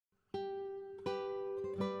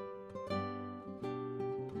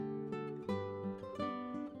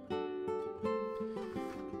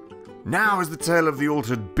Now is the tale of the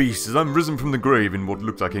altered beast as I'm risen from the grave in what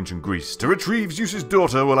looked like ancient Greece to retrieve Zeus's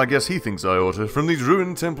daughter, well I guess he thinks I oughta, from these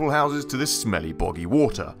ruined temple houses to this smelly boggy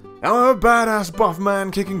water. Now I'm a badass buff man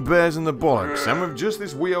kicking bears in the bollocks, and with just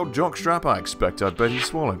this wee old jockstrap I expect I'd bet he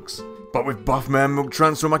swallocks. But with buff man milk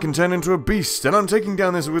transform I can turn into a beast, and I'm taking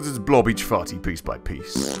down this wizard's blob each farty piece by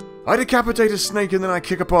piece. I decapitate a snake and then I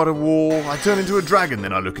kick apart a wall, I turn into a dragon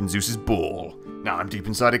then I look in Zeus's ball. Now I'm deep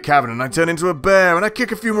inside a cavern and I turn into a bear and I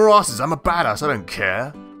kick a few more asses, I'm a badass, I don't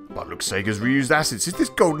care. But look, Sega's reused assets, is this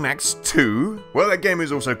Golden Axe 2? Well, that game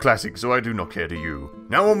is also classic, so I do not care to you.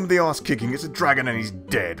 Now on with the ass kicking, it's a dragon and he's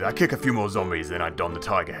dead. I kick a few more zombies, then I don the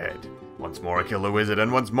tiger head. Once more I kill the wizard,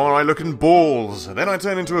 and once more I look in balls. Then I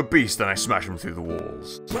turn into a beast and I smash him through the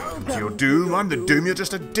walls. Welcome to your doom, I'm the doom, you're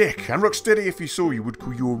just a dick. And Rocksteady, if he saw you, would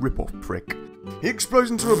call you a rip-off prick. He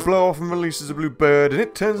explodes into a blow-off and releases a blue bird, and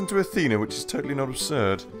it turns into Athena, which is totally not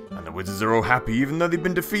absurd. And the wizards are all happy even though they've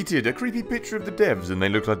been defeated. A creepy picture of the devs and they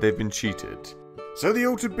look like they've been cheated. So the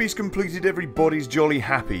altered beast completed, everybody's jolly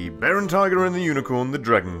happy. Bear and tiger and the unicorn, the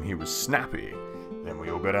dragon, he was snappy. Then we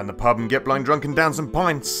all go down the pub and get blind drunk and down some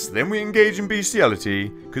pints. Then we engage in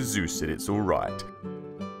bestiality, cause Zeus said it's alright.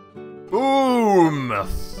 Boom!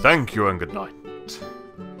 Thank you and good night.